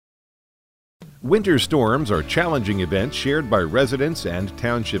Winter storms are challenging events shared by residents and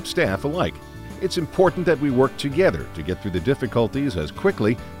township staff alike. It's important that we work together to get through the difficulties as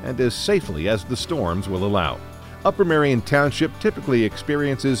quickly and as safely as the storms will allow. Upper Merion Township typically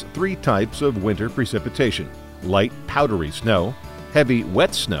experiences three types of winter precipitation: light, powdery snow, heavy,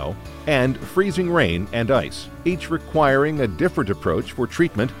 wet snow, and freezing rain and ice, each requiring a different approach for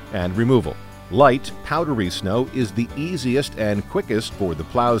treatment and removal. Light, powdery snow is the easiest and quickest for the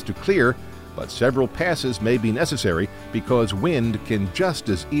plows to clear, but several passes may be necessary because wind can just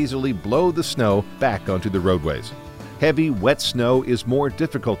as easily blow the snow back onto the roadways. Heavy, wet snow is more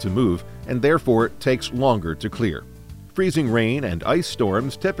difficult to move and therefore takes longer to clear. Freezing rain and ice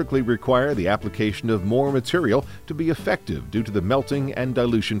storms typically require the application of more material to be effective due to the melting and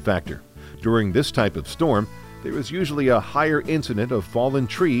dilution factor. During this type of storm, there is usually a higher incidence of fallen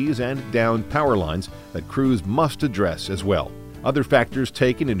trees and downed power lines that crews must address as well. Other factors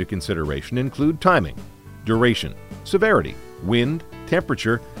taken into consideration include timing, duration, severity, wind,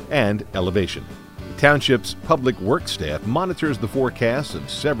 temperature, and elevation. The township's public works staff monitors the forecasts of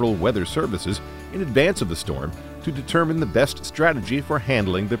several weather services in advance of the storm to determine the best strategy for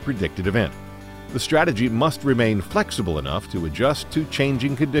handling the predicted event. The strategy must remain flexible enough to adjust to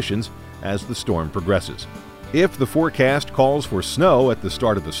changing conditions as the storm progresses. If the forecast calls for snow at the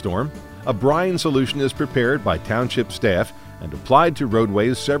start of the storm, a brine solution is prepared by township staff and applied to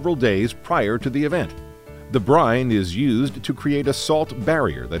roadways several days prior to the event. The brine is used to create a salt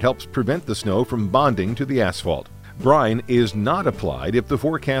barrier that helps prevent the snow from bonding to the asphalt. Brine is not applied if the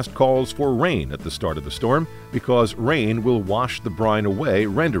forecast calls for rain at the start of the storm, because rain will wash the brine away,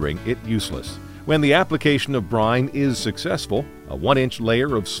 rendering it useless. When the application of brine is successful, a 1-inch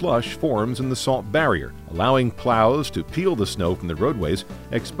layer of slush forms in the salt barrier, allowing plows to peel the snow from the roadways,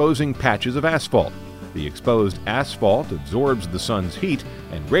 exposing patches of asphalt. The exposed asphalt absorbs the sun's heat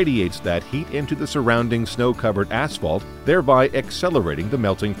and radiates that heat into the surrounding snow-covered asphalt, thereby accelerating the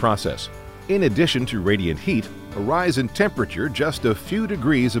melting process. In addition to radiant heat, a rise in temperature just a few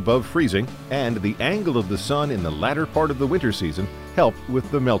degrees above freezing and the angle of the sun in the latter part of the winter season help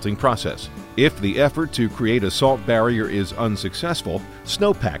with the melting process. If the effort to create a salt barrier is unsuccessful,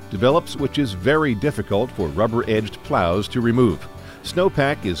 snowpack develops, which is very difficult for rubber-edged plows to remove.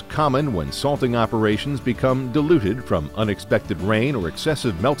 Snowpack is common when salting operations become diluted from unexpected rain or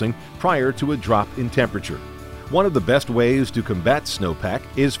excessive melting prior to a drop in temperature. One of the best ways to combat snowpack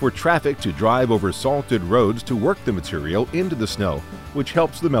is for traffic to drive over salted roads to work the material into the snow, which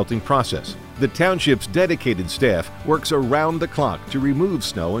helps the melting process. The township's dedicated staff works around the clock to remove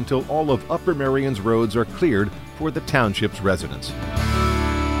snow until all of Upper Merion's roads are cleared for the township's residents.